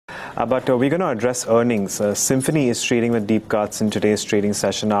But we're going to address earnings. Symphony is trading with deep cuts in today's trading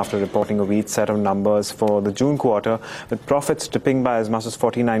session after reporting a weak set of numbers for the June quarter, with profits dipping by as much as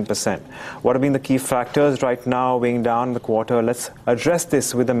 49%. What have been the key factors right now weighing down the quarter? Let's address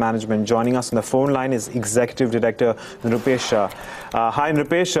this with the management. Joining us on the phone line is Executive Director Nrupesh Shah. Hi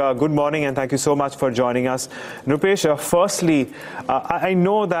Nrupesh, good morning and thank you so much for joining us. Nrupesh, firstly, I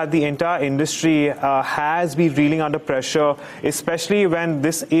know that the entire industry has been reeling under pressure, especially when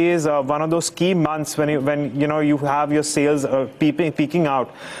this is one of those key months when you have your sales peaking out.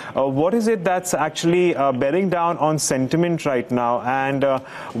 What is it that's actually bearing down on sentiment right now, and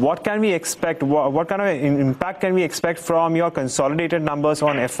what can we expect? What kind of impact can we expect from your consolidated numbers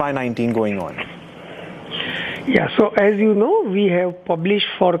on FY19 going on? Yeah, so as you know, we have published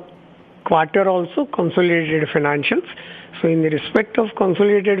for quarter also consolidated financials. So in the respect of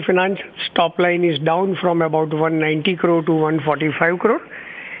consolidated financials, top line is down from about 190 crore to 145 crore.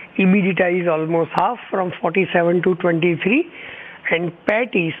 EBITDA is almost half from 47 to 23, and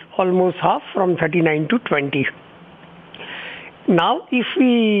PAT is almost half from 39 to 20. Now, if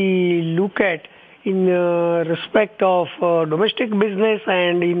we look at in respect of domestic business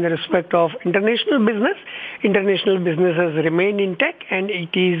and in respect of international business has remained intact and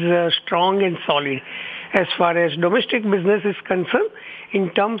it is strong and solid. As far as domestic business is concerned, in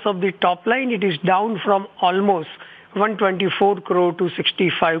terms of the top line, it is down from almost 124 crore to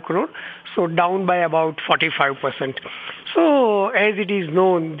 65 crore, so down by about 45%. So as it is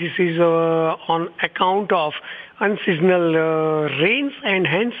known, this is on account of unseasonal rains, and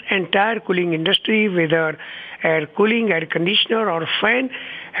hence entire cooling industry, whether air cooling, air conditioner or fan,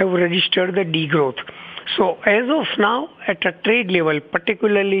 have registered the degrowth. So as of now, at a trade level,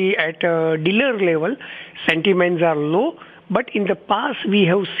 particularly at a dealer level, sentiments are low. But in the past, we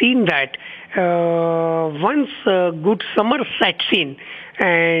have seen that once good summer sets in,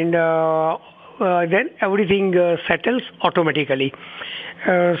 and then everything settles automatically.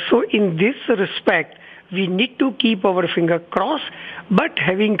 So in this respect, we need to keep our finger crossed. But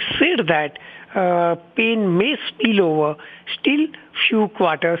having said that, pain may spill over still few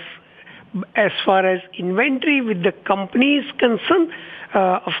quarters. As far as inventory with the company is concerned,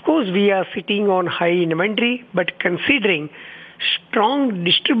 of course, we are sitting on high inventory, but considering strong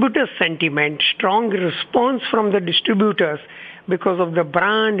distributor sentiment, strong response from the distributors because of the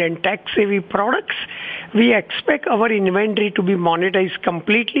brand and tax-savvy products, we expect our inventory to be monetized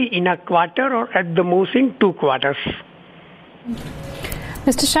completely in a quarter or at the most in 2 quarters.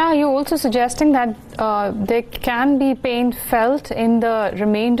 Mr. Shah, you're also suggesting that there can be pain felt in the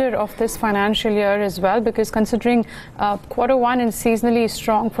remainder of this financial year as well, because considering quarter one is seasonally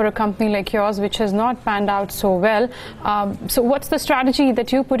strong for a company like yours, which has not panned out so well. So what's the strategy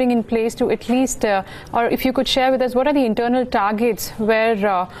that you're putting in place to at least, or if you could share with us, what are the internal targets where,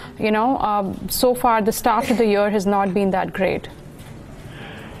 so far the start of the year has not been that great?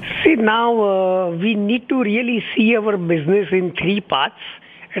 See, now we need to really see our business in 3 parts.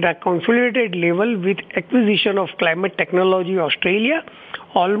 At a consolidated level, with acquisition of Climate Technology Australia,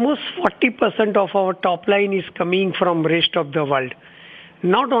 almost 40% of our top line is coming from rest of the world.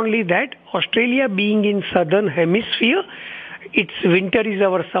 Not only that, Australia being in southern hemisphere, its winter is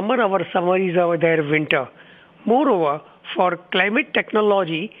our summer is their winter. Moreover, for Climate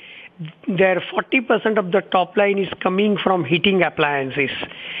Technology, their 40% of the top line is coming from heating appliances.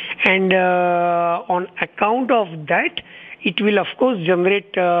 And on account of that, it will of course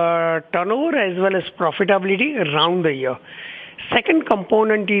generate turnover as well as profitability around the year. Second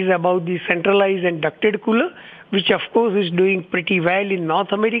component is about the centralized and ducted cooler, which of course is doing pretty well in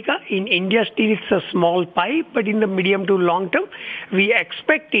North America. In India still it's a small pie, but in the medium to long term, we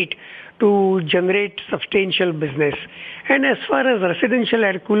expect it to generate substantial business. And as far as residential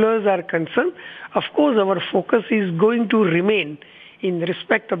air coolers are concerned, of course our focus is going to remain in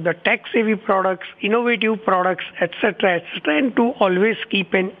respect of the tax-savvy products, innovative products, etc., and to always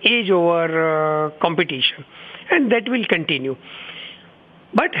keep an edge over competition. And that will continue.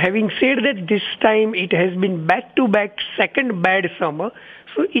 But having said that, this time it has been back-to-back second bad summer,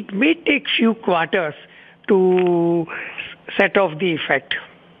 so it may take few quarters to set off the effect.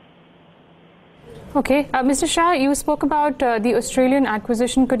 Okay. Mr. Shah, you spoke about the Australian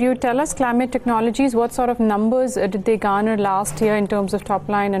acquisition. Could you tell us, Climate Technologies, what sort of numbers did they garner last year in terms of top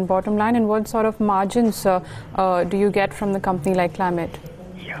line and bottom line, and what sort of margins do you get from the company like Climate?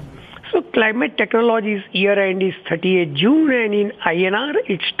 Yeah. So Climate Technologies year-end is 38 June, and in INR,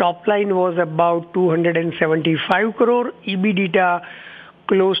 its top line was about 275 crore, EBITDA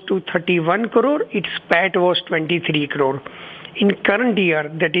close to 31 crore, its PAT was 23 crore. In current year,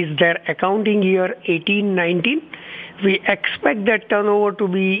 that is their accounting year 18-19, we expect that turnover to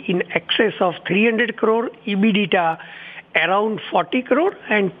be in excess of 300 crore, EBITDA around 40 crore,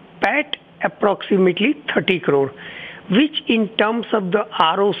 and PAT approximately 30 crore, which in terms of the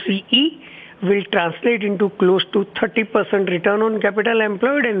ROCE will translate into close to 30% return on capital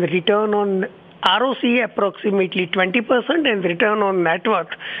employed, and return on ROCE approximately 20%, and return on net worth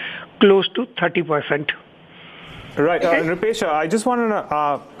close to 30%. Right. Nrupesh, I just want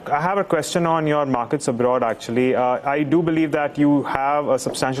to I have a question on your markets abroad, actually. I do believe that you have a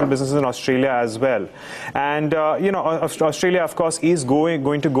substantial business in Australia as well. And, Australia, of course, is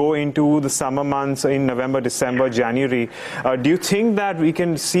going to go into the summer months in November, December, January. Do you think that we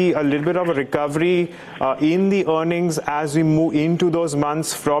can see a little bit of a recovery in the earnings as we move into those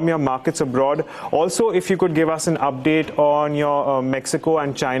months from your markets abroad? Also, if you could give us an update on your Mexico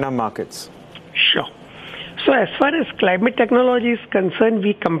and China markets. Sure. So as far as climate technology is concerned,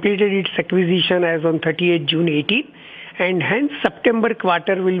 we completed its acquisition as on 38 June 18, and hence September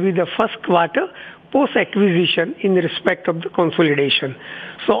quarter will be the first quarter post-acquisition in respect of the consolidation.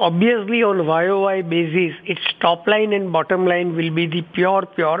 So obviously on YOY basis, its top line and bottom line will be the pure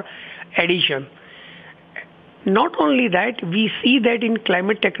addition. Not only that, we see that in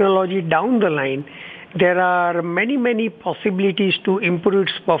climate technology down the line, there are many possibilities to improve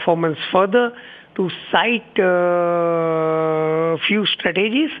its performance further, to cite few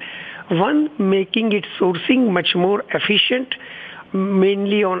strategies. One, making its sourcing much more efficient,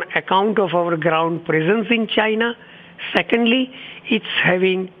 mainly on account of our ground presence in China. Secondly, it's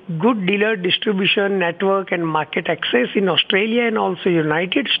having good dealer distribution network and market access in Australia and also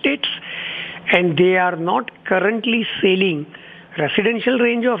United States. And they are not currently selling residential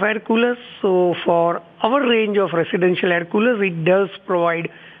range of air coolers. So for our range of residential air coolers, it does provide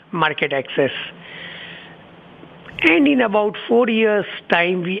market access. And in about 4 years'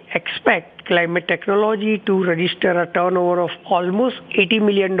 time, we expect climate technology to register a turnover of almost $80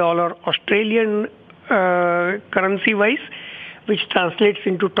 million Australian currency-wise, which translates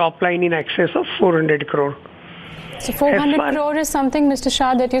into top line in excess of 400 crore. So 400 crore is something, Mr.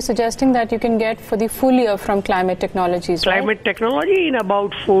 Shah, that you're suggesting that you can get for the full year from climate technologies, right? Climate technology in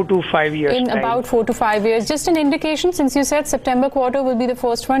about 4 to 5 years. In about 4 to 5 years. Just an indication, since you said September quarter will be the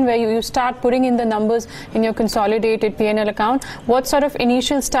first one where you start putting in the numbers in your consolidated P&L account. What sort of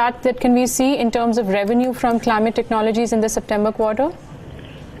initial start that can we see in terms of revenue from climate technologies in the September quarter?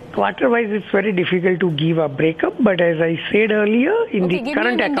 Quarter-wise, it's very difficult to give a breakup, but as I said earlier, in the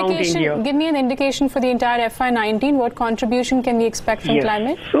current accounting year... Give me an indication for the entire FY19, what contribution can we expect from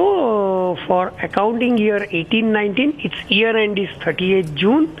climate? So, for accounting year 18-19, its year end is 38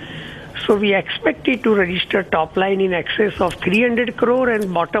 June. So, we expect it to register top line in excess of 300 crore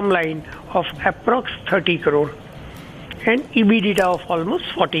and bottom line of approx 30 crore. And EBITDA of almost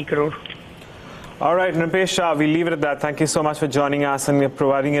 40 crore. All right, Nrupesh Shah, we'll leave it at that. Thank you so much for joining us and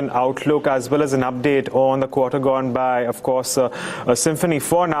providing an outlook as well as an update on the quarter gone by. Of course, Symphony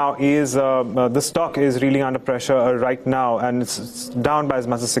for now is, the stock is really under pressure right now, and it's down by as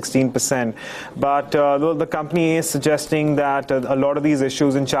much as 16%. But the company is suggesting that a lot of these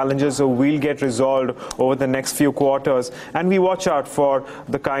issues and challenges will get resolved over the next few quarters. And we watch out for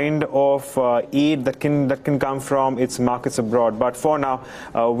the kind of aid that can come from its markets abroad. But for now,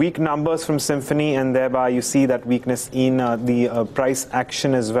 weak numbers from Symphony, and thereby you see that weakness in the price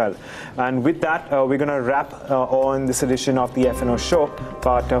action as well. And with that, we're going to wrap on this edition of the F&O show.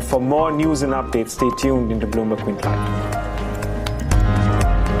 But for more news and updates, stay tuned into Bloomberg Quint Live.